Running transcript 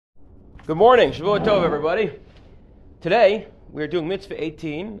Good morning, Shavuot Tov, everybody. Today we are doing Mitzvah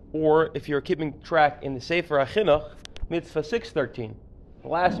 18, or if you're keeping track in the Sefer Chinuch, Mitzvah 613, the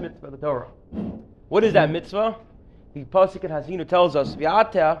last Mitzvah of the Torah. What is that Mitzvah? The Pasuk in Hazinu tells us,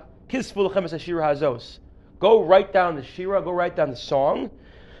 "V'ata kisfu lechem es hashira hazos." Go write down the shira, go write down the song,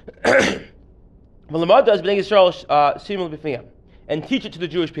 and teach it to the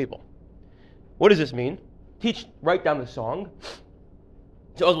Jewish people. What does this mean? Write down the song.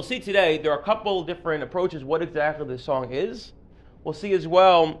 So as we'll see today, there are a couple different approaches what exactly the song is. We'll see as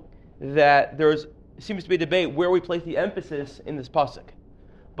well that seems to be a debate where we place the emphasis in this pasuk.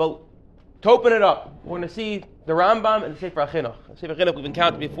 But to open it up, we're going to see the Rambam and the Sefer Chinuch. The Sefer Chinuch we've been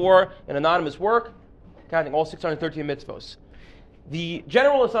counted before in anonymous work, counting all 613 mitzvos. The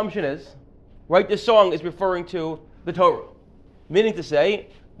general assumption is, this song is referring to the Torah. Meaning to say,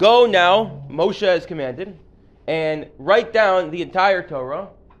 go now, Moshe is commanded, and write down the entire Torah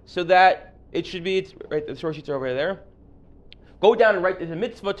so that it should be, the source sheets are over there. Go down and there's a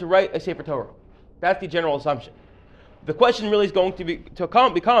mitzvah to write a Sefer Torah. That's the general assumption. The question really is going to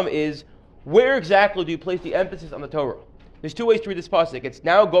become is, where exactly do you place the emphasis on the Torah? There's two ways to read this pasuk. It's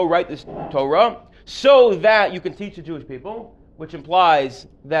now go write this Torah so that you can teach the Jewish people, which implies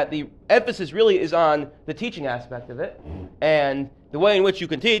that the emphasis really is on the teaching aspect of it. And the way in which you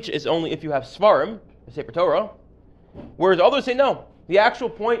can teach is only if you have Svarim, the Sefer Torah. Whereas others say no. The actual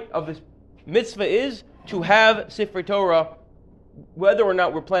point of this mitzvah is to have Sefer Torah, whether or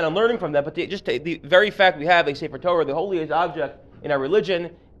not we're planning on learning from that, but the very fact we have a Sefer Torah, the holiest object in our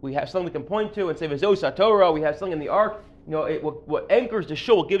religion, we have something we can point to and say, V'zos Torah, we have something in the ark. What anchors the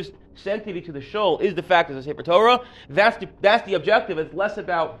shul, gives sanctity to the shul, is the fact of the Sefer Torah. That's the objective. It's less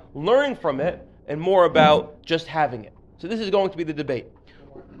about learning from it and more about just having it. So this is going to be the debate.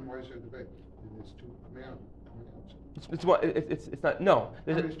 Why is there a debate? It's two commands. It's not, no.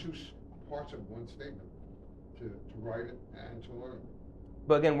 There's two parts of one statement, to write it and to learn it.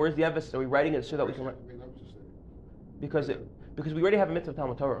 But again, where's the emphasis? Are we writing it so that we can learn? Because we already have a mitzvah of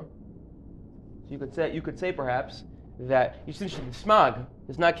Talmud Torah. So you could say perhaps that the smag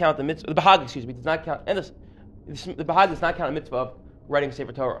does not count the mitzvah. The bahag, does not count, and the bahag does not count a mitzvah of writing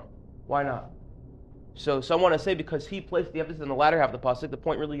Sefer Torah. Why not? So some want to say because he placed the emphasis on the latter half of the pasuk, the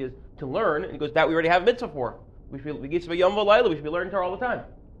point really is to learn, and he goes, that we already have a mitzvah for. We should be learning Torah all the time.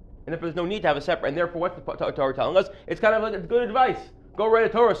 And if there's no need to have a separate, and therefore what's the Torah telling us? It's kind of like it's good advice. Go write a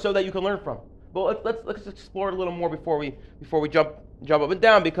Torah so that you can learn from. But let's explore it a little more before we jump up and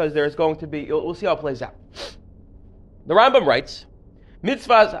down, because there's going to be, we'll see how it plays out. The Rambam writes,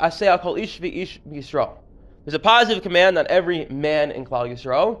 Mitzvahs aseh al kol ish v'ish b'Yisrael. There's a positive command on every man in Klal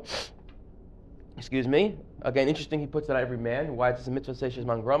Yisrael. Excuse me. Again, interesting he puts that on every man. Why it's a mitzvah seishes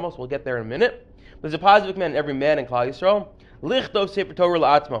man gramos. We'll get there in a minute. But there's a positive command on every man in Klal Yisrael. Lichtov Sefer Torah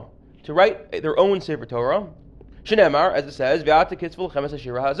la'atzmo. To write their own Sefer Torah. Shenemar, as it says, V'ata kitzvu lechem es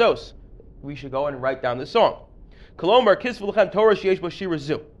hashira hazos. We should go and write down this song. Kolomar kitzvu lechem Torah sheyesh bo shira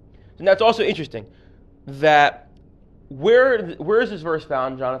zu. And that's also interesting. That where is this verse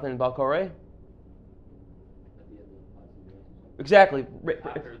found, Jonathan, in Balkoreh? Exactly.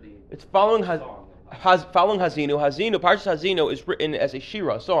 It's following Hazinu. Hazinu, Parshas Hazinu is written as a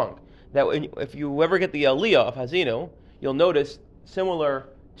shira, song. That if you ever get the aliyah of Hazinu, you'll notice, similar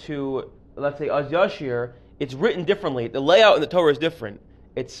to, let's say, Az Yashir, it's written differently. The layout in the Torah is different.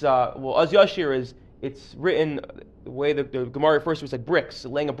 It's Az Yashir it's written the way the Gemara refers to it, it's like bricks,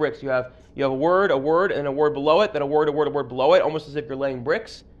 laying of bricks. You have a word, and a word below it, then a word below it, almost as if you're laying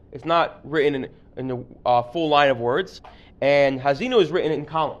bricks. It's not written in a full line of words. And Hazinu is written in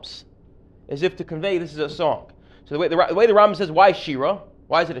columns, as if to convey this is a song. So the way the Rambam says, why shira?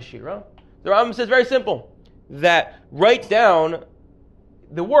 Why is it a shira? The Rambam says very simple, that write down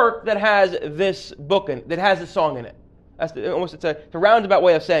the work that has this book that has this song in it. It's a roundabout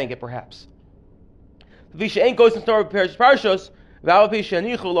way of saying it, perhaps. Okay, fine.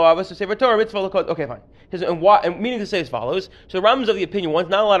 And meaning to say as follows. So the Rambam is of the opinion one's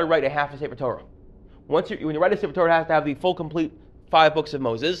not allowed to write a half a Sefer Torah. When you write a Sefer Torah, it has to have the full, complete 5 books of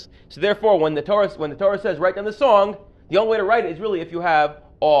Moses. So therefore, when the Torah says write down the song, the only way to write it is really if you have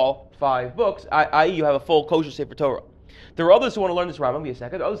all 5 books, i.e. you have a full kosher Sefer Torah. There are others who want to learn this Rambam,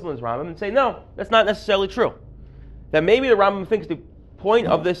 others learn this Rambam and say, no, that's not necessarily true. That maybe the Rambam thinks the point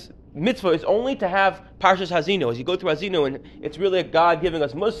of this mitzvah is only to have Parshas Hazinu. As you go through Hazinu, and it's really a God giving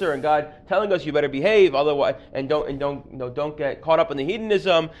us musar and God telling us you better behave, otherwise, and don't get caught up in the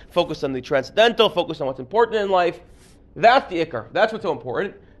hedonism. Focus on the transcendental. Focus on what's important in life. That's the ikar. That's what's so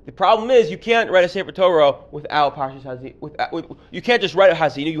important. The problem is you can't write a Sefer Torah without Parshas Hazinu. You can't just write a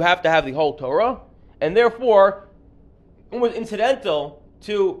Hazinu. You have to have the whole Torah, and therefore, almost incidental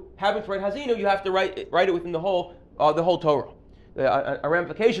to having to write Hazinu, you have to write it within the whole Torah. A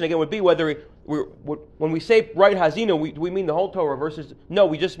ramification again would be whether when we say write Hazinu, do we mean the whole Torah versus no,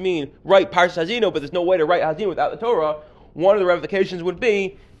 we just mean write Parshas Hazinu, but there's no way to write Hazinu without the Torah. One of the ramifications would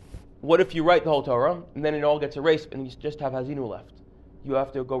be, what if you write the whole Torah and then it all gets erased and you just have Hazinu left? You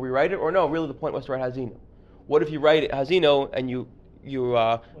have to go rewrite it, or no? Really, the point was to write Hazinu. What if you write it Hazinu and you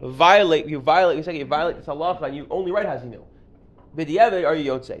violate this halacha and you only write Hazinu? B'diavad are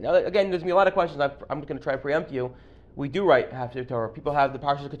you Yotzei? Now again, there's gonna be a lot of questions. I'm going to try to preempt you. We do write half the Torah. People have the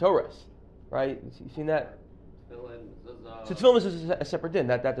Parshas Ketoras, right? You seen that? So tefillin is a separate din.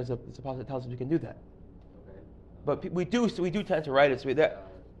 That there's a passage that tells us we can do that. Okay. But we do tend to write it. So that.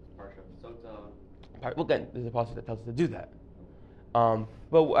 Parsha Well, again, there's a passage that tells us to do that.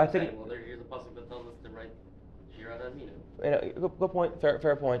 But I think. Well, here's a passage that tells us to write Shirat Hazinu. Good point.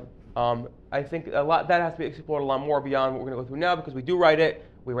 Fair point. I think a lot that has to be explored a lot more beyond what we're going to go through now, because we do write it.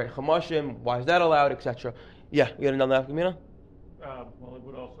 We write Chamashim. Why is that allowed, etc. Yeah, you got another Afkamina? Well, it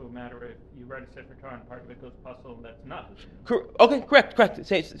would also matter if you write a Sefer Torah and part of it goes puzzle, that's not. Okay, correct.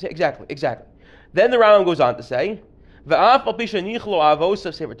 Say exactly. Then the Rambam goes on to say,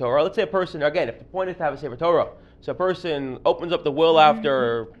 Sefer Torah. Let's say a person, again, if the point is to have a Sefer Torah, so a person opens up the will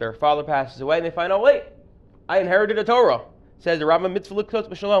after their father passes away, and they find, oh wait, I inherited a Torah. Says the Rambam, mitzvah l'ktos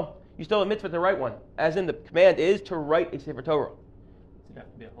b'shalom. You still have a mitzvah to write one. As in, the command is to write a Sefer Torah. Does it have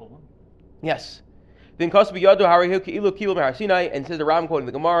to be a whole one? Yes. Then and says the Rambam quoting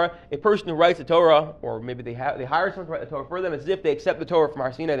the Gemara, a person who writes the Torah, or maybe they hire someone to write the Torah for them, as if they accept the Torah from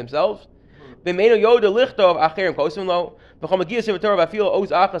Har Sinai themselves. And then the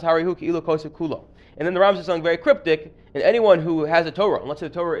Rambam says something very cryptic, and anyone who has a Torah, and let's say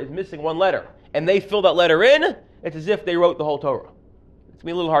the Torah is missing one letter, and they fill that letter in, it's as if they wrote the whole Torah. It's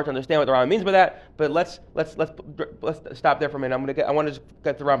going to be a little hard to understand what the Rambam means by that, but let's stop there for a minute. I want to just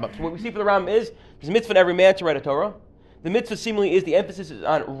get the Rambam. So what we see for the Rambam is there's a mitzvah in every man to write a Torah. The mitzvah seemingly is the emphasis is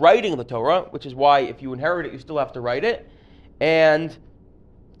on writing the Torah, which is why if you inherit it, you still have to write it. And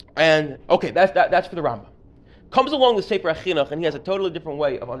okay, that's for the Rambam. Comes along the Sefer Achinuch, and he has a totally different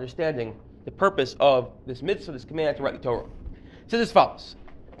way of understanding the purpose of this mitzvah, this command to write the Torah. It says as follows.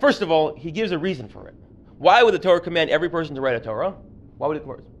 First of all, he gives a reason for it. Why would the Torah command every person to write a Torah?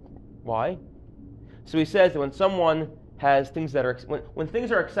 Why? So he says that when someone has things that are when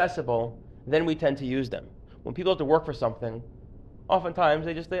things are accessible, then we tend to use them. When people have to work for something, oftentimes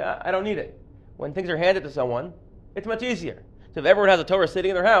they just say, I don't need it. When things are handed to someone, it's much easier. So if everyone has a Torah sitting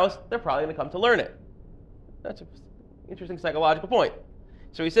in their house, they're probably going to come to learn it. That's an interesting psychological point.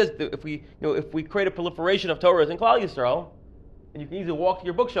 So he says that if we create a proliferation of Torahs in Klal Yisrael, and you can easily walk to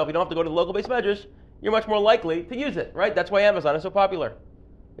your bookshelf, you don't have to go to the local base medrash, you're much more likely to use it, right? That's why Amazon is so popular.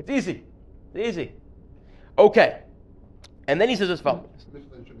 It's easy. Okay. And then he says as follows. This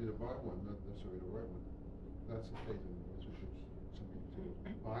should be the buy one, not necessarily the right one. That's the case. It should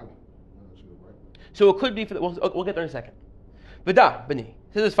be to buy one, not necessarily the right one. So it could be for we'll get there in a second. V'da, b'ni. It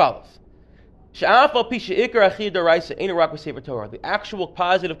says as follows. The actual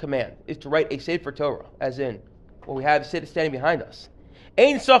positive command is to write a Sefer Torah, as in what we have standing behind us.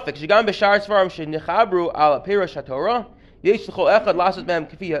 Ein sofek shegam b'shar svarim shenichabru al pirash haTorah yesh l'chol echad lasot mehem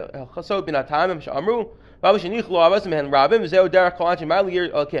k'fi chasod bin hatamim she'amru v'av shenichlo avos mehen rabim v'zeu derech kol anshei ma'al yir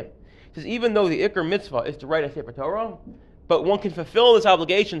alkim. It says even though the ikar mitzvah is to write a Sefer Torah, but one can fulfill this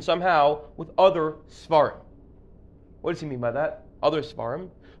obligation somehow with other svarim. What does he mean by that? Other svarim.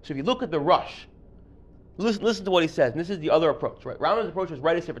 So if you look at the Rush, listen to what he says, and this is the other approach, right? Rambam's approach was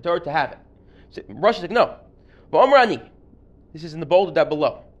write a Sefer Torah to have it. So Rush is like, no. V'omrani. This is in the bolded that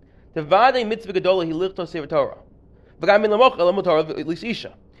below. The Vade mitzvah gedola he lichto Sefer Torah. V'gam min lamoch elam Torah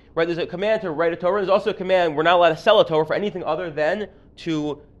l'isisha. Right, there's a command to write a Torah. There's also a command we're not allowed to sell a Torah for anything other than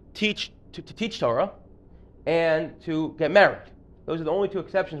to teach Torah and to get married. Those are the only two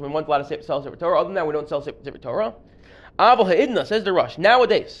exceptions when one's allowed to sell Sefer Torah. Other than that, we don't sell Sefer Torah. Aval ha'idna, says the Rush,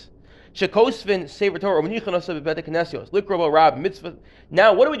 nowadays, shekosvin Sefer Torah u'menichon osa b'bete knesios likrobo rab mitzvah.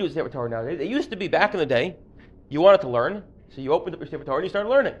 Now, what do we do with Sefer Torah nowadays? It used to be back in the day, you wanted to learn, so you opened up your Sefer Torah and you started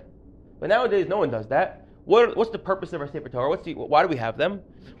learning. But nowadays, no one does that. What's the purpose of our Sefer Torah? Why do we have them?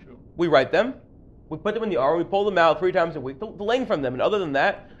 We write them, we put them in the Aron, we pull them out 3 times a week to learn from them. And other than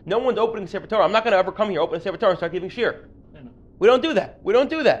that, no one's opening Sefer Torah. I'm not going to ever come here, open a Sefer Torah, and start giving shir. We don't do that.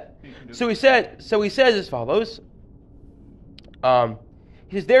 So he says as follows.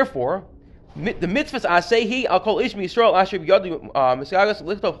 He says, therefore, the mitzvahs asehi al kol ish Yisrael asher b'yadu misagas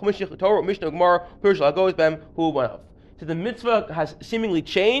lichtov chumishich Torah mishnah gemara pirush lagos bem hu one of. So the mitzvah has seemingly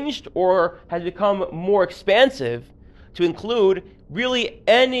changed or has become more expansive to include really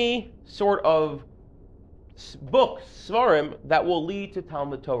any sort of books, Svarim, that will lead to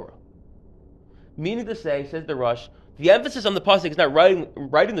Talmud Torah. Meaning to say, says the Rush, the emphasis on the pasuk is not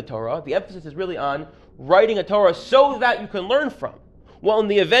writing the Torah. The emphasis is really on writing a Torah so that you can learn from. Well, in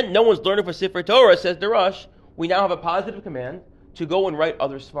the event no one's learning for Sefer Torah, says the Rush, we now have a positive command to go and write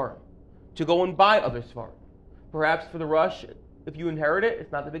other Svarim, to go and buy other Svarim. Perhaps for the Rush, if you inherit it,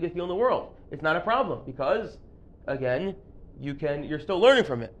 it's not the biggest deal in the world. It's not a problem because, again, you're still learning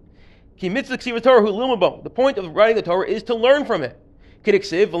from it. The point of writing the Torah is to learn from it. As the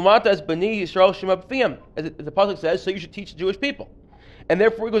pasuk says, so you should teach the Jewish people. And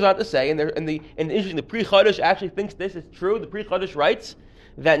therefore he goes on to say, and interesting, the Pri Chadash actually thinks this is true. The Pri Chadash writes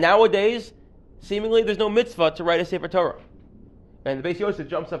that nowadays, seemingly there's no mitzvah to write a Sefer Torah. And the Beis Yosef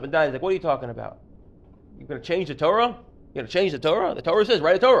jumps up and down. He's like, what are you talking about? You're going to change the Torah? You're going to change the Torah? The Torah says,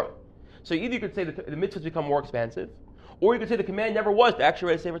 write a Torah. So either you could say that the mitzvahs become more expansive, or you could say the command never was to actually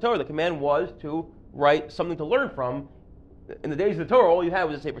write a Sefer Torah. The command was to write something to learn from. In the days of the Torah, all you had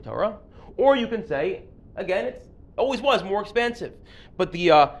was a Sefer Torah. Or you can say, again, it always was more expansive. But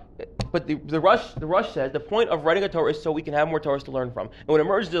the Rush says the point of writing a Torah is so we can have more Torahs to learn from. And what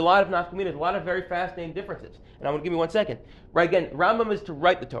emerges is a lot of nafkaminas, a lot of very fascinating differences. And I'm going to give you 1 second. Right, again, Rambam is to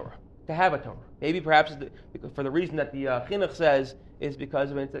write the Torah, to have a Torah. Maybe perhaps for the reason that the Chinuch says is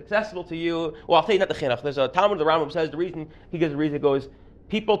because when it's accessible to you. Well, I'll tell you not the Chinuch. There's a Talmud the Rambam says he gives the reason it goes,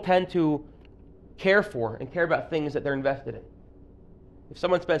 people tend to care for and care about things that they're invested in. If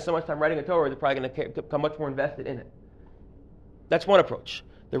someone spends so much time writing a Torah, they're probably going to become much more invested in it. That's one approach.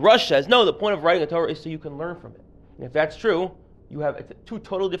 The Rush says, no, the point of writing a Torah is so you can learn from it. And if that's true, you have two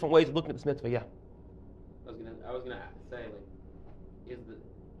totally different ways of looking at this mitzvah. Yeah. I was gonna say, like, is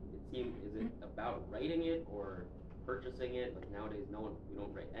it about writing it or purchasing it? Like nowadays, we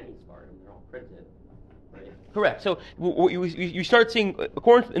don't write any Svarim; they're all printed. Right. Correct. So you start seeing,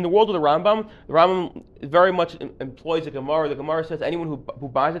 according in the world of the Rambam very much employs the Gemara. The Gemara says anyone who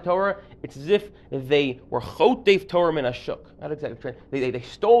buys a Torah, it's as if they were chotev Torah min hashuk. Not exactly. They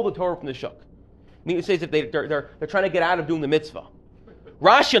stole the Torah from the shuk. Meaning to say as if they're trying to get out of doing the mitzvah.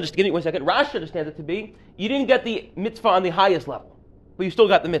 Rashi understands. Give me 1 second. Rashi understands it to be you didn't get the mitzvah on the highest level, but you still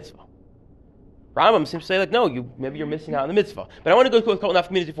got the mitzvah. Rambam seems to say like no, maybe you're missing out on the mitzvah. But I want to go to a couple of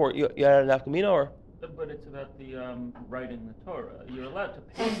nafkaminas before you had a nafkamina or. But it's about the writing the Torah. You're allowed to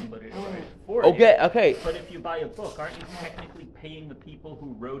pay somebody to write it for you. Okay. But if you buy a book, aren't you technically paying the people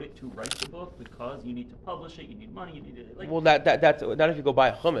who wrote it to write the book because you need to publish it, you need money, you need it? Like, well, that's not if you go buy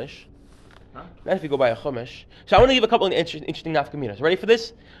a chumash. Huh? Not if you go buy a chumash. So I want to give a couple of interesting nafkaminas. Ready for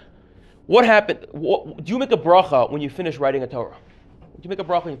this? What happened? Do you make a bracha when you finish writing a Torah? Do you make a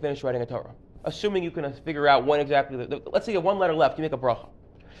bracha when you finish writing a Torah? Assuming you can figure out when exactly. Let's say you have one letter left. You make a bracha.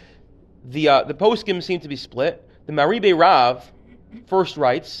 The poskim seem to be split. The Maribe Rav first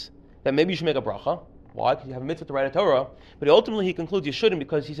writes that maybe you should make a bracha. Why? Because you have a mitzvah to write a Torah. But ultimately he concludes you shouldn't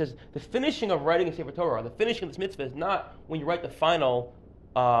because he says the finishing of writing a Sefer Torah, the finishing of this mitzvah is not when you write the final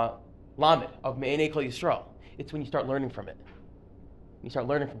lamed of Me'enei Kol Yisrael. It's when you start learning from it. You start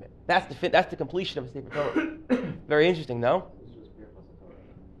learning from it. That's the completion of a Sefer Torah. Very interesting, no?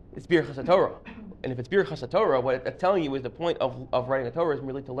 It's Bir Chas Torah. And if it's Bir Chas Torah, what it's telling you is the point of writing a Torah is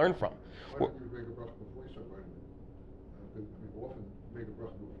merely to learn from. Why don't you make a bracha before you start writing it? We often make a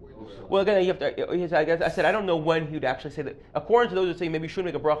bracha before you start. Well, again, you have to. I said I don't know when he would actually say that. According to those who say maybe you should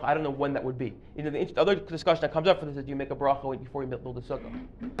make a bracha, I don't know when that would be. The other discussion that comes up for this is do you make a bracha before you build the sukkah?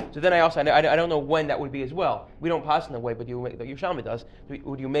 So then I don't know when that would be as well. We don't pass in the way, but the Yerushalmi does.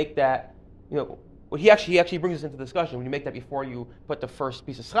 Would you make that? Well, he actually brings us into the discussion. When you make that before you put the first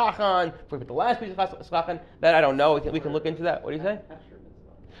piece of schach on, before you put the last piece of schach on, that I don't know. We can look into that. What do you say?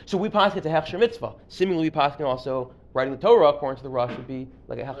 So we pass it to hechsher mitzvah. Similarly, we pass it also writing the Torah according to the Rosh would be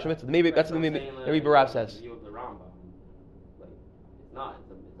like a hechsher mitzvah. Maybe that's what maybe Barav says. The view of the Rambam, like, it's not.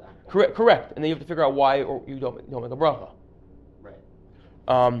 It's Correct. And then you have to figure out why or you don't make a bracha. Right.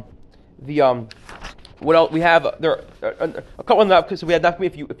 What else we have? There are a couple of nafkaminas. So we had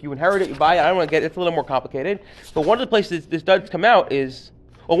nafkaminas if you inherit it, you buy it. I don't want to get it's a little more complicated. But one of the places this does come out is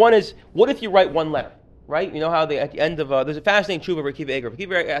one is what if you write one letter, right? You know how at the end of there's a fascinating tshuva of Rekiva Eger.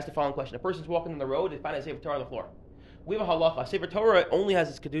 Rekiva Eger asked the following question: a person's walking on the road, they find a Sefer Torah on the floor. We have a halacha. Sefer Torah only has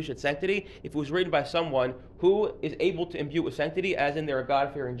its kedusha, its sanctity, if it was written by someone who is able to imbue with sanctity, as in they're a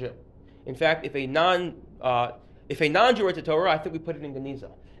God-fearing Jew. In fact, if a non-Jew writes a Torah, I think we put it in Geniza.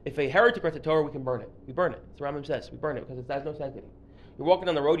 If a heretic writes a Torah, we can burn it. We burn it. That's what Rambam says. We burn it because it has no sanctity. You're walking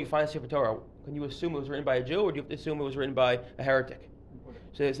down the road, you find a Sefer Torah. Can you assume it was written by a Jew, or do you have to assume it was written by a heretic?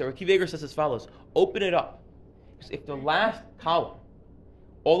 So Rekiva Eger says as follows: open it up. Because if the last column,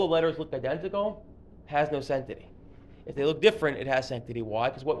 all the letters look identical, it has no sanctity. If they look different, it has sanctity. Why?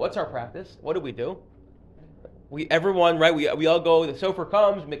 Because what's our practice? What do? Everyone, right? We all go. The Sefer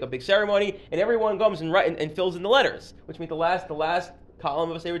comes, we make a big ceremony, and everyone comes and fills in the letters, which means the last column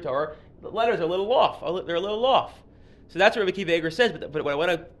of a Sefer Torah, the letters are a little off. They're a little off. So that's what Rabbi Akiva Eiger says. But what I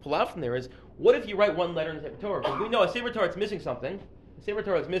want to pull out from there is, what if you write one letter in the Sefer Torah? Because we know a Sefer Torah is missing something. A Sefer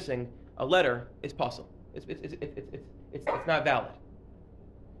Torah is missing a letter. Is possible. It's not valid.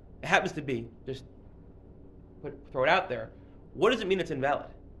 It happens to be. Just throw it out there. What does it mean it's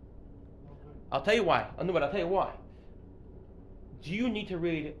invalid? I'll tell you why. I'll tell you why. Do you need to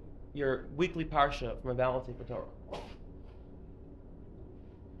read your weekly parsha from a valid Sefer Torah?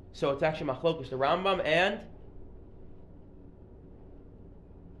 So it's actually machlokus, the Rambam and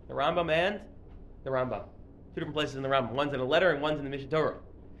the Rambam. Two different places in the Rambam. One's in a letter and one's in the Mishnah Torah.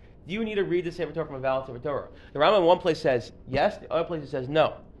 Do you need to read the Sefer Torah from a valid Sefer Torah? The Rambam in one place says yes, the other place it says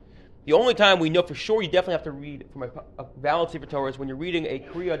no. The only time we know for sure you definitely have to read from a valid Sefer Torah is when you're reading a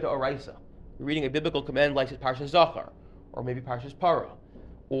Kriya D'Oraisa. You're reading a biblical command like Parshas Zachar, or maybe Parshas Parah,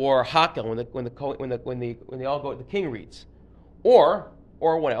 or Hakel when they all go, the king reads, or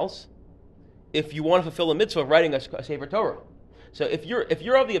what else? If you want to fulfill a mitzvah of writing a Sefer Torah. So if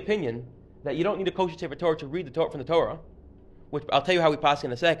you're of the opinion that you don't need a kosher Sefer Torah to read the Torah from the Torah, which I'll tell you how we pass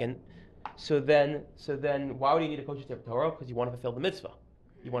in a second. So then why would you need a kosher Sefer Torah? Because you want to fulfill the mitzvah.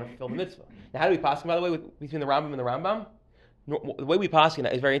 Now, how do we pass, by the way, between the Rambam and the Rambam? The way we pass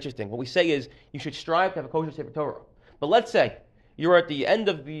is very interesting. What we say is you should strive to have a kosher Sefer Torah. But let's say you're at the end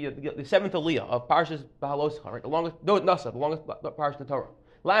of the seventh aliyah of Parshas Bahaloscha, right? The longest parsha in the Torah.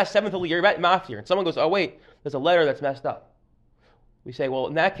 Last seventh aliyah, you're at Maftir, and someone goes, "Oh wait, there's a letter that's messed up." We say, well,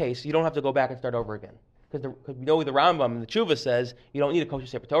 in that case, you don't have to go back and start over again. Because we know the Rambam and the Tshuva says you don't need a kosher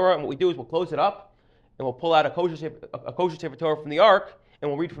Sefer Torah, and what we do is we'll close it up, and we'll pull out a kosher Sefer Torah from the Ark, and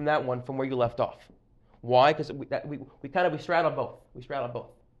we'll read from that one from where you left off. Why? Because we straddle both.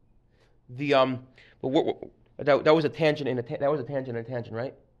 That was a tangent and a tangent,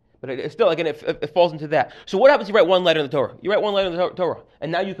 right? But it still, again, it falls into that. So what happens if you write one letter in the Torah? You write one letter in the Torah,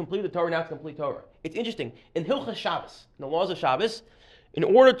 and now you complete the Torah, now it's complete Torah. It's interesting. In Hilchas Shabbos, in the laws of Shabbos, in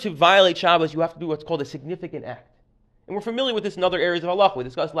order to violate Shabbos, you have to do what's called a significant act. And we're familiar with this in other areas of halacha. We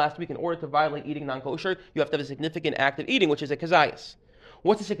discussed last week, in order to violate eating non-kosher, you have to have a significant act of eating, which is a kazayas.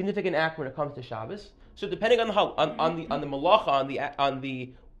 What's a significant act when it comes to Shabbos? So depending on the malacha, on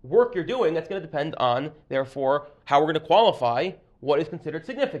the work you're doing, that's going to depend on, therefore, how we're going to qualify what is considered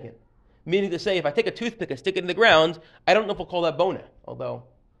significant. Meaning to say, if I take a toothpick and stick it in the ground, I don't know if we'll call that bona, although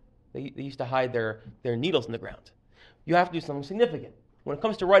they used to hide their needles in the ground. You have to do something significant. When it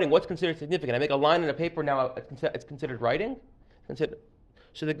comes to writing, what's considered significant? I make a line in a paper, now it's considered writing?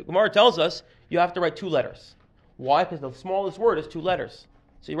 So the Gemara tells us you have to write 2 letters. Why? Because the smallest word is 2 letters.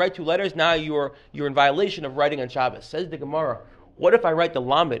 So you write 2 letters, now you're in violation of writing on Shabbos. Says the Gemara, what if I write the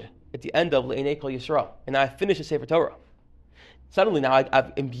Lamed at the end of Le'enei Kol Yisrael, and I finish the Sefer Torah? Suddenly now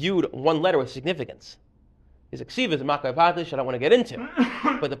I've imbued one letter with significance. His ksiva is a makar patish I don't want to get into.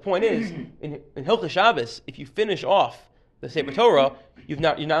 But the point is, in Hilchas Shabbos, if you finish off the Sefer Torah, you're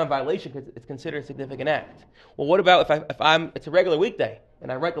not in violation because it's considered a significant act. Well, what about if it's a regular weekday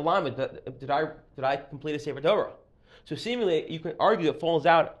and I write the Lamed, did I complete a Sefer Torah? So seemingly you can argue it falls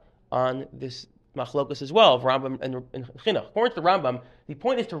out on this machlokas as well of Rambam and Chinuch. According to the Rambam, the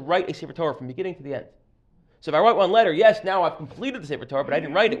point is to write a Sefer Torah from beginning to the end. So if I write one letter, yes, now I've completed the Sefer Torah, but I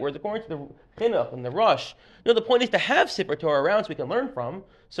didn't write it. Whereas according to the Chinuch and the Rosh, the point is to have Sefer Torah around so we can learn from.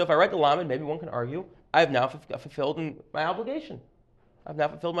 So if I write the Lamed, maybe one can argue, I have now fulfilled my obligation.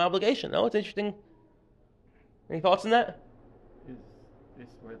 No, it's interesting. Any thoughts on that? Is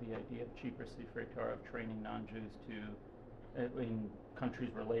this where the idea of cheaper Sefer Torah, of training non-Jews to, in countries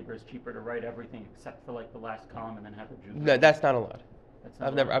where labor is cheaper, to write everything except for like the last column and then have a Jew? No, that's not allowed.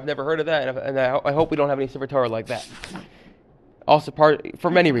 I've never heard of that, and I hope we don't have any Sefer Torah like that. Also, for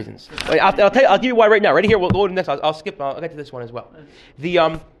many reasons. I'll give you why right now. Right here, we'll go to the next. I'll skip. I'll get to this one as well. Yeah. I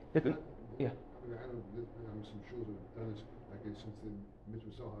mean, I know some shuls have done this, like since the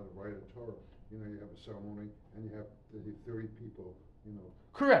mitzvah how to write a Torah. You have a ceremony and you have 30 people.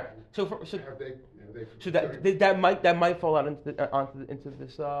 Correct. That might fall out into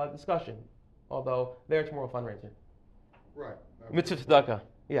this discussion, although there it's more a fundraiser. Right. Mitzvah tzedakah.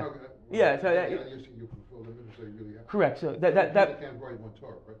 Yeah. Yeah. So you fulfill the mitzvah, you really have. Correct. So that can't write one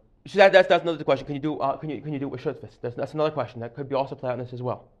Torah, right? So that's another question. Can you do it with shutfis? That's another question that could be also played out in this as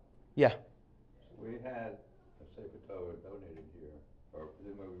well. Yeah. We had a Sefer Torah donated here, or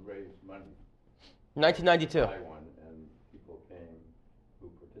presumably we raised money. 1992. One, and people came who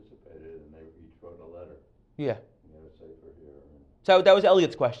participated, and they each wrote a letter. Yeah. We had a Sefer here. So that was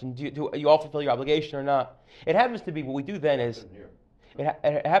Elliot's question. Do you all fulfill your obligation or not? It happens to be what we do then is.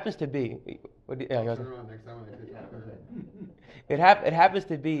 It happens to be. Turn around next time when I say It happens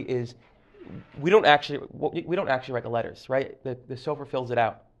to be is we don't actually write the letters, right? The Sefer fills it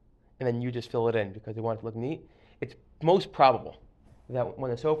out, and then you just fill it in because they want it to look neat. It's most probable that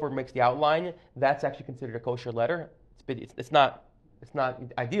when the Sefer makes the outline, that's actually considered a kosher letter. It's not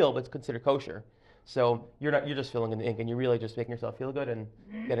ideal, but it's considered kosher. So you're just filling in the ink, and you're really just making yourself feel good and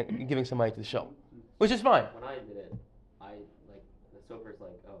giving some money to the show, which is fine. When I did it, the Sefer's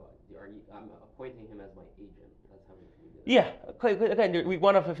like, oh, I'm appointing him as my agent. That's how we did it. Yeah, again, we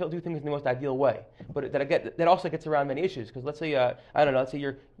want to do things in the most ideal way, but that also gets around many issues. Because let's say let's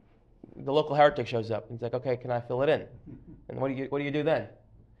say the local heretic shows up, and he's like, okay, can I fill it in? And what do you do then?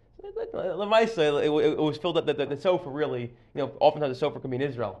 It was filled up. The Sefer really, oftentimes the Sefer can be in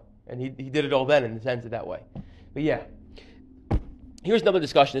Israel, and he did it all then and sends it that way. But yeah, here's another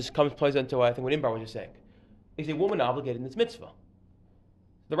discussion. This plays into I think what Imbar was just saying. Is a woman obligated in this mitzvah?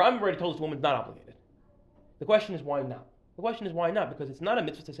 The Rambam already told us the woman's not obligated. The question is why not? The question is why not? Because it's not a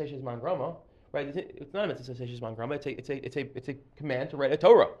mitzvah to say she's mangrama, right? It's not a mitzvah to say she's mangrama. It's a command to write a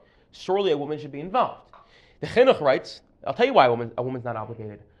Torah. Surely a woman should be involved. The Chinuch writes, I'll tell you why a woman's not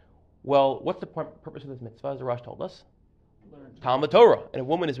obligated. Well, what's the purpose of this mitzvah, as the Rosh told us? Talmud Torah. And a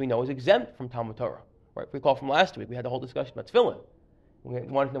woman, as we know, is exempt from Talmud Torah. Right? If we recall from last week, we had the whole discussion about tefillin. We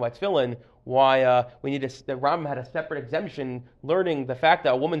wanted to know why tefillin, why the Rambam had a separate exemption, learning the fact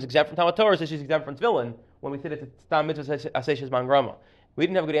that a woman's exempt from Talmud Torah, so she's exempt from tefillin, when we said it's a stam mitzvah asay she's mangrama. We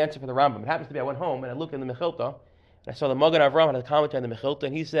didn't have a good answer for the Rambam. It happens to be I went home and I looked in the Mechilta, and I saw the Magen Avram had a commentary on the Mechilta,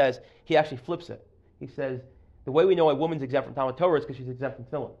 and he actually flips it. He says, the way we know a woman's exempt from Talmud Torah is because she's exempt from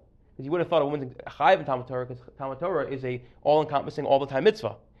tefillin. Because you would have thought a woman's chayiv in Talmud Torah, because Talmud Torah is a all-encompassing, all-the-time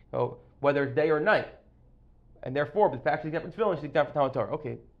mitzvah, whether it's day or night. And therefore, but the fact she's exempt from tefillin, she's exempt from Talmud Torah.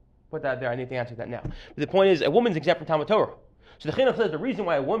 Okay, put that there. I need to answer that now. But the point is, a woman's exempt from Talmud Torah. So the Chinuch says the reason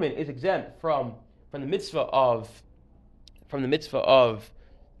why a woman is exempt from the mitzvah of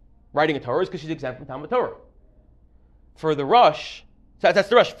writing a Torah is because she's exempt from Talmud Torah. For the Rosh, that's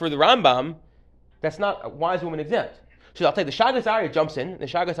the Rosh. For the Rambam, that's not why is a woman exempt. So I'll tell you, the Shagas Ari jumps in. The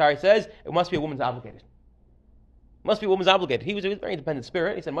Shagas Ari says it must be a woman's obligated. Must be a woman's obligated. He was a very independent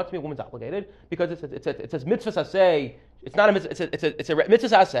spirit. He said, must be a woman's obligated because it says mitzvah asay. It's not a mitzvah. It's a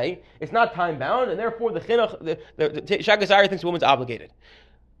mitzvah asay. It's not time bound, and therefore the chinuch, the Shagas Ari thinks a woman's obligated,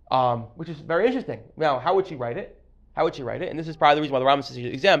 which is very interesting. Now, how would she write it? And this is probably the reason why the Rambam says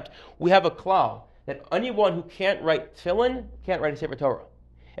she's exempt. We have a klal that anyone who can't write tefillin can't write a Sefer Torah,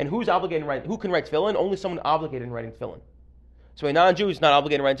 and who's obligated to write? Who can write tefillin? Only someone obligated in writing tefillin. So a non-Jew is not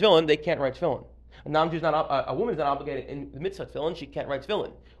obligated to write tefillin. They can't write tefillin. A woman is not obligated in the mitzvah tefillin. She can't write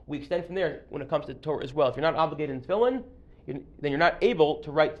tefillin. We extend from there when it comes to Torah as well. If you're not obligated in tefillin, then you're not able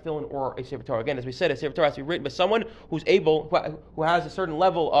to write tefillin or a Sefer Torah. Again, as we said, a Sefer Torah has to be written by someone who's able, who has a certain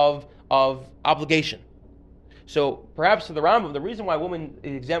level of obligation. So perhaps for the Rambam, the reason why a woman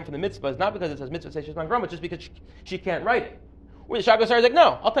is exempt from the mitzvah is not because it says mitzvah says she's mangrama, just because she can't write it. Where the Shagas is like,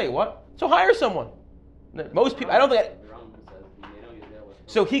 no, I'll tell you what. So hire someone. Most people, I don't think.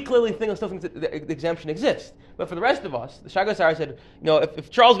 So he clearly still thinks that the exemption exists. But for the rest of us, the Shagas said, if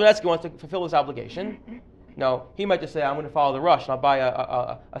Charles Vanetsky wants to fulfill his obligation, he might just say, I'm going to follow the rush and I'll buy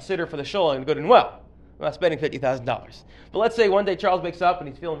a sitter for the shul and good and well. I'm not spending $50,000. But let's say one day Charles wakes up and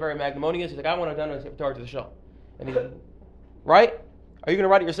he's feeling very magnanimous. He's like, I want to go to Torah to the shul. And he's like, right? Are you going to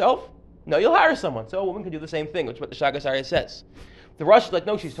write it yourself? No, you'll hire someone. So a woman can do the same thing, which is what the Shagas says. The Rosh is like,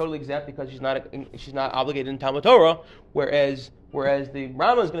 no, she's totally exempt because she's not obligated in Talmud Torah, whereas the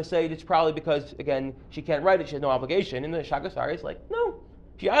Rama is going to say it's probably because, again, she can't write it, she has no obligation. And the Shagas is like, no,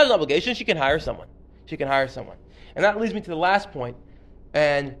 she has an obligation, she can hire someone. And that leads me to the last point,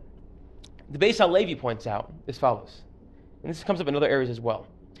 and the Beis HaLevi points out as follows, and this comes up in other areas as well.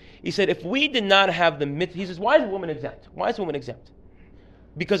 He said, if we did not have the mitzvah, he says, why is a woman exempt?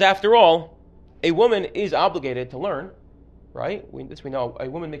 Because after all, a woman is obligated to learn, right? We know. A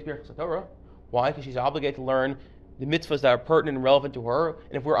woman makes Birchas Torah. Why? Because she's obligated to learn the mitzvahs that are pertinent and relevant to her.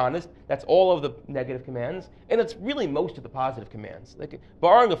 And if we're honest, that's all of the negative commands, and it's really most of the positive commands. Like,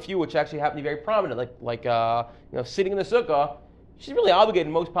 barring a few which actually happen to be very prominent, like sitting in the sukkah, she's really obligated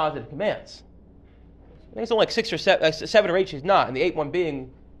in most positive commands. I think it's only like 6 or 7 or 8 she's not, and the 8th one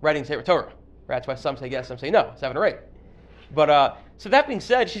being writing Sefer Torah. That's why some say yes, some say no, 7 or 8. But so that being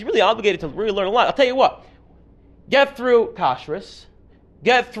said, she's really obligated to really learn a lot. I'll tell you what. Get through Kashrus,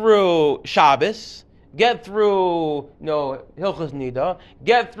 get through Shabbos, get through Hilchos Nida,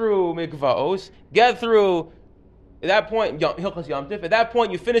 get through Mikvaos, get through, at that point, Hilchos Yom Tif. At that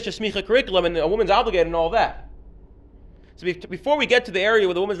point, you finish a Smicha curriculum and a woman's obligated in all that. So before we get to the area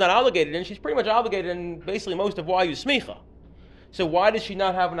where the woman's not obligated in, she's pretty much obligated in basically most of why you Smicha. So why does she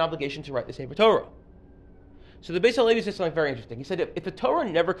not have an obligation to write the Sefer Torah? So the Beis Halevi said something very interesting. He said, if the Torah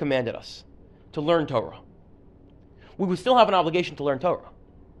never commanded us to learn Torah, we would still have an obligation to learn Torah.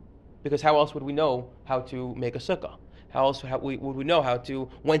 Because how else would we know how to make a sukkah? How else would we know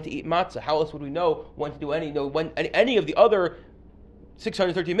when to eat matzah? How else would we know when to do any of the other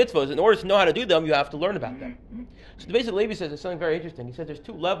 613 mitzvahs? In order to know how to do them, you have to learn about them. So the Beis Halevi says something very interesting. He said there's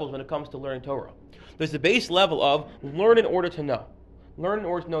two levels when it comes to learning Torah. There's the base level of learn in order to know. Learn in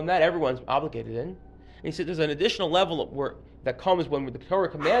order to know, not everyone's obligated in. And he said there's an additional level that comes when the Torah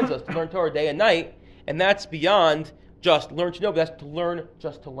commands us to learn Torah day and night, and that's beyond just learn to know, but that's to learn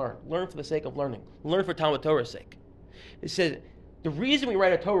just to learn. Learn for the sake of learning. Learn for Talmud Torah's sake. It says the reason we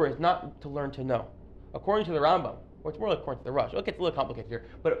write a Torah is not to learn to know. According to the Rambam, or it's more like according to the Rush. Okay, it's a little complicated here,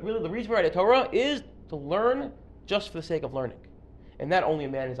 but really the reason we write a Torah is to learn just for the sake of learning. And that only a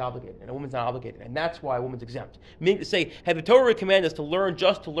man is obligated, and a woman's not obligated. And that's why a woman's exempt. Meaning to say, had the Torah commanded us to learn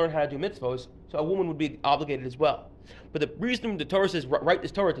just to learn how to do mitzvahs, so a woman would be obligated as well. But the reason the Torah says, write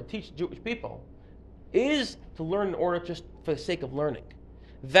this Torah to teach Jewish people, is to learn in order just for the sake of learning.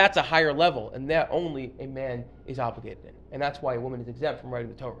 That's a higher level, and that only a man is obligated in. And that's why a woman is exempt from writing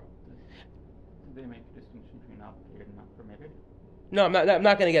the Torah. Do they make a distinction between obligated and not permitted? No, I'm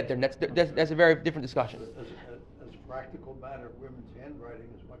not going to get there. That's a very different discussion. As a practical matter, women's handwriting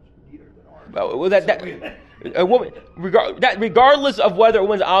is much neater than ours. Well, a woman, regardless of whether a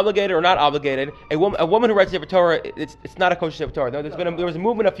woman's obligated or not obligated, a woman who writes Sefer Torah, it's not a kosher Sefer Torah. There was a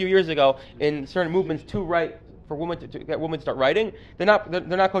movement a few years ago in certain movements to write for women to get women to start writing. They're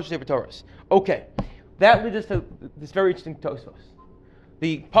not kosher Sefer Torahs. Okay, that leads us to this very interesting Tosfos.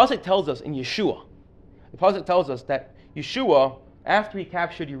 The pasuk tells us in Yeshua. The pasuk tells us that Yeshua, after he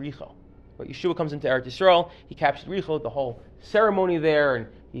captured Yericho, but Yeshua comes into Eretz Yisrael, he captures Yericho, the whole ceremony there, and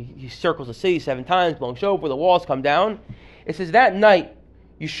he circles the city 7 times, blowing shofar, the walls come down. It says that night,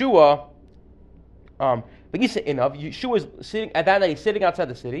 Yeshua is sitting at that night. He's sitting outside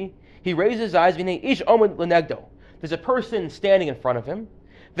the city. He raises his eyes. There's a person standing in front of him.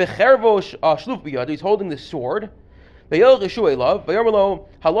 He's holding the sword. Yeshua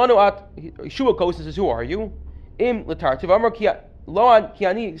goes and says, "Who are you?"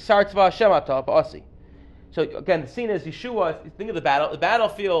 So again, the scene is Yeshua. Think of the battle. The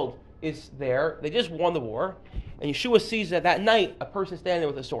battlefield is there. They just won the war, and Yeshua sees that night a person standing there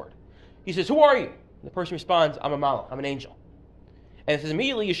with a sword. He says, "Who are you?" And the person responds, "I'm a malach. I'm an angel." And it says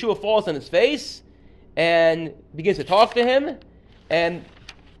immediately Yeshua falls on his face and begins to talk to him, and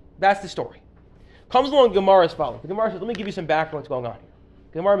that's the story. Comes along Gemara as follows. The Gemara says, "Let me give you some background what's going on here."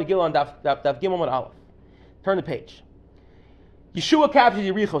 Gemara Megillah on Daf Gimel and Aleph. Turn the page. Yeshua captures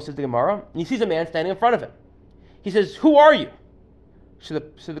Yericho, says the Gemara, and he sees a man standing in front of him. He says, "Who are you?" So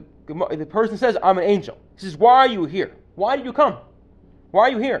the person says, "I'm an angel." He says, "Why are you here? Why did you come? Why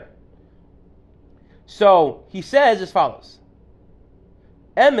are you here?" So he says as follows: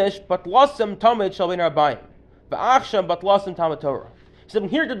 "Emish batlasam tamid shel bein arbayim, va'achsham batlasam tamid Torah." He said, "I'm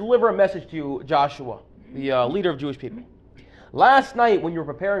here to deliver a message to you, Joshua, the leader of Jewish people. Last night, when you were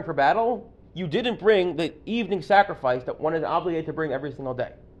preparing for battle, you didn't bring the evening sacrifice that one is obligated to bring every single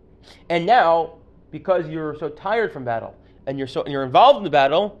day. And now, because you're so tired from battle and you're involved in the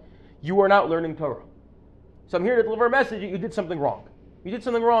battle, you are not learning Torah. So I'm here to deliver a message that you did something wrong. You did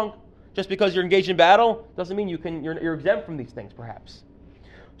something wrong. Just because you're engaged in battle doesn't mean you're exempt from these things, perhaps."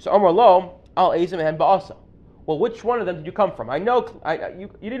 So Amar Lo al Ezim and Ba'asa. Well, which one of them did you come from? I know you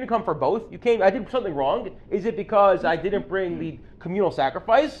didn't come for both. You came. I did something wrong. Is it because I didn't bring the communal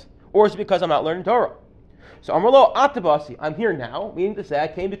sacrifice, or is it because I'm not learning Torah? So Amar Lo Atabasi. I'm here now, meaning to say I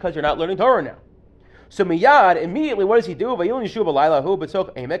came because you're not learning Torah now. So Miyad, immediately, what does he do? Vayilin Yeshua b'laylahu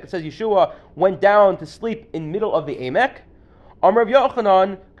b'tzok Emek. It says Yeshua went down to sleep in the middle of the Emek. Amar Rav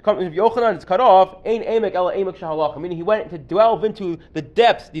Yochanan is cut off. Ein Emek ela Emek shehalacha. Meaning he went to delve into the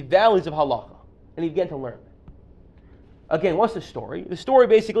depths, the valleys of halacha, and he began to learn. Again, what's the story? The story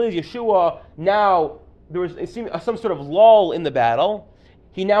basically is Yeshua now, there was some sort of lull in the battle.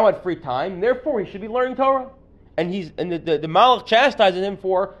 He now had free time, and therefore he should be learning Torah. And the Malach chastises him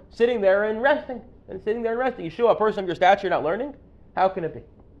for sitting there and resting. Yeshua, a person of your stature, not learning? How can it be?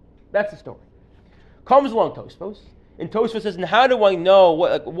 That's the story. Comes along Tosfos, and Tosfos says, "And how do I know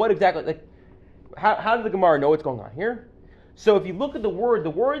what exactly? How did the Gemara know what's going on here?" So if you look at the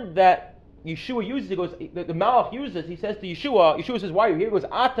word that Yeshua uses, he goes, the Malach uses, he says to Yeshua says, "Why are you here?" He goes,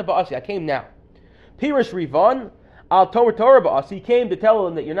 "Ata ba'asi, I came now." Pirish Rivan, al Torah ba'asi, he came to tell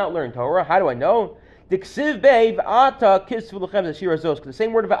them that you're not learning Torah. How do I know? Diksiv be v'ata kisvu l'chem zashir azos. Because the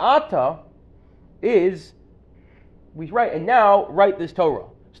same word v'ata is, we write, and now write this Torah.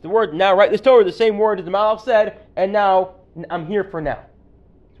 So the word now write this Torah, the same word as the Malach said, and now I'm here for now.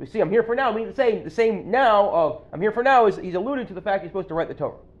 So we see I'm here for now means the same now of I'm here for now is he's alluding to the fact he's supposed to write the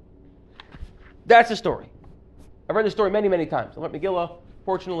Torah. That's the story. I've read the story many, many times. I learned Megillah,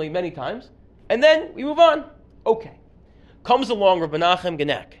 fortunately, many times. And then we move on. Okay. Comes along Rabbi Menachem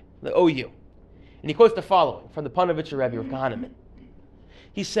Genek, the OU. And he quotes the following from the Panovitcher Rebbe of Kahaneman.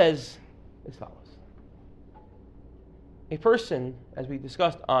 He says as follows. A person, as we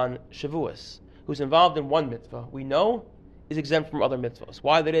discussed on Shavuos, who's involved in one mitzvah, we know is exempt from other mitzvahs.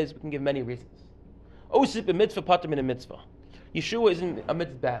 Why that is, we can give many reasons. Osip a mitzvah, patam in a mitzvah. Yeshua is in a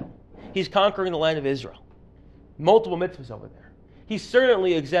mitzvah battle. He's conquering the land of Israel. Multiple mitzvahs over there. He's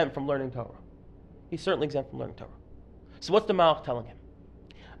certainly exempt from learning Torah. He's certainly exempt from learning Torah. So what's the Malach telling him?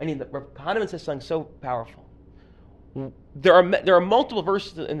 I mean, Rabbi Kahaneman says something so powerful. There are multiple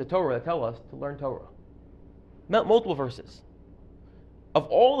verses in the Torah that tell us to learn Torah. Multiple verses. Of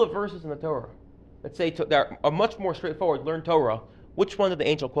all the verses in the Torah that say that are much more straightforward, learn Torah, which one did the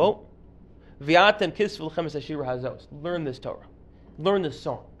angel quote? V'atem kisvu l'chem es hashira hazos. Learn this Torah. Learn this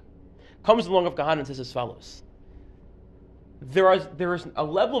song. Comes along of Kahaneman and says as follows. There is a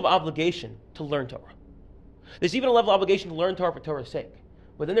level of obligation to learn Torah. There's even a level of obligation to learn Torah for Torah's sake.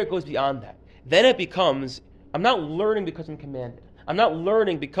 But then it goes beyond that. Then it becomes, I'm not learning because I'm commanded. I'm not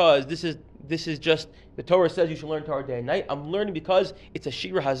learning because this is just, the Torah says you should learn Torah day and night. I'm learning because it's a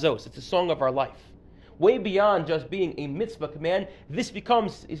shira hazos. It's a song of our life. Way beyond just being a mitzvah command, this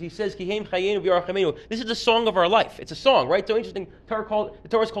becomes, as he says, Kihem chayenu v'yarach chamenu. This is the song of our life. It's a song, right? So interesting. The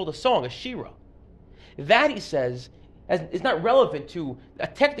Torah is called a song, a shira. That, he says, is not relevant to a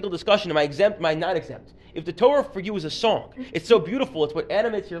technical discussion. Am I exempt? Am I not exempt? If the Torah for you is a song, it's so beautiful. It's what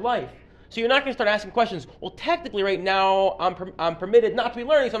animates your life. So you're not going to start asking questions. Well, technically, right now, I'm permitted not to be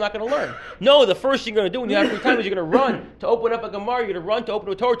learning, so I'm not going to learn. No, the first thing you're going to do when you have free time is you're going to run to open up a Gemara. You're going to run to open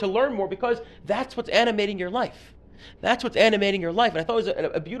a Torah to learn more because that's what's animating your life. That's what's animating your life. And I thought it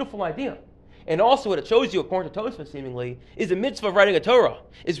was a beautiful idea. And also, what it shows you, according to Tosfos, seemingly, is the mitzvah of writing a Torah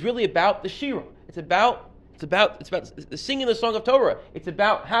is really about the shira. It's about singing the song of Torah. It's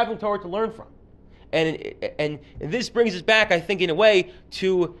about having Torah to learn from. And this brings us back, I think, in a way,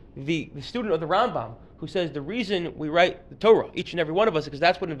 to the student of the Rambam, who says the reason we write the Torah, each and every one of us, is because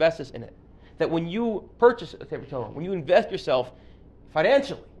that's what invests us in it. That when you purchase a Sefer Torah, when you invest yourself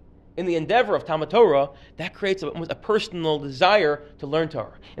financially in the endeavor of Talmud Torah, that creates almost a personal desire to learn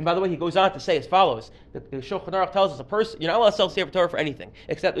Torah. And by the way, he goes on to say as follows: the Shulchan Aruch tells us you're not allowed to sell Sefer Torah for anything,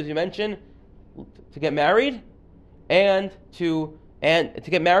 except, as you mentioned, to get married and to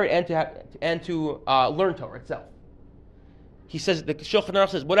get married and to learn Torah itself. He says, the Shulchan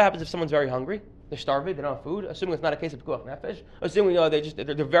Aruch says, what happens if someone's very hungry? They're starving, they don't have food, assuming it's not a case of pikuach nefesh, assuming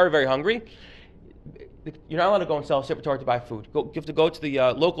they're very, very hungry. You're not allowed to go and sell Sefer Torah to buy food. You have to go to the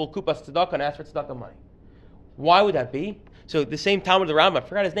local kupas tzedakah and ask for tzedakah money. Why would that be? So the same Talmud of the Rambam, I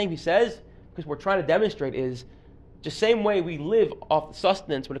forgot his name, he says, because we're trying to demonstrate is, just same way we live off the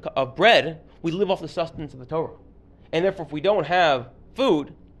sustenance of bread, we live off the sustenance of the Torah. And therefore, if we don't have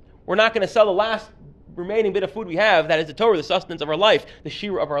food, we're not going to sell the last remaining bit of food we have, that is the Torah, the sustenance of our life, the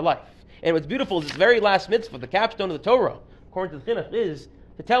shira of our life. And what's beautiful is this very last mitzvah, the capstone of the Torah, according to the Chinuch, is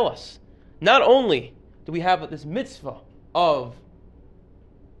to tell us, not only do we have this mitzvah of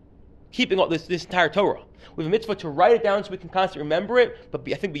keeping all this entire Torah, we have a mitzvah to write it down so we can constantly remember it, but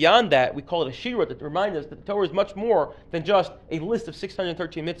I think beyond that, we call it a shira to remind us that the Torah is much more than just a list of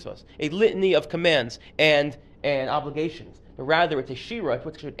 613 mitzvahs, a litany of commands and obligations. But rather, it's a shira, it's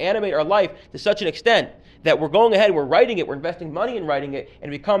what should animate our life to such an extent that we're going ahead and we're writing it, we're investing money in writing it,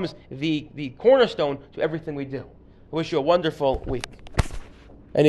 and it becomes the cornerstone to everything we do. I wish you a wonderful week.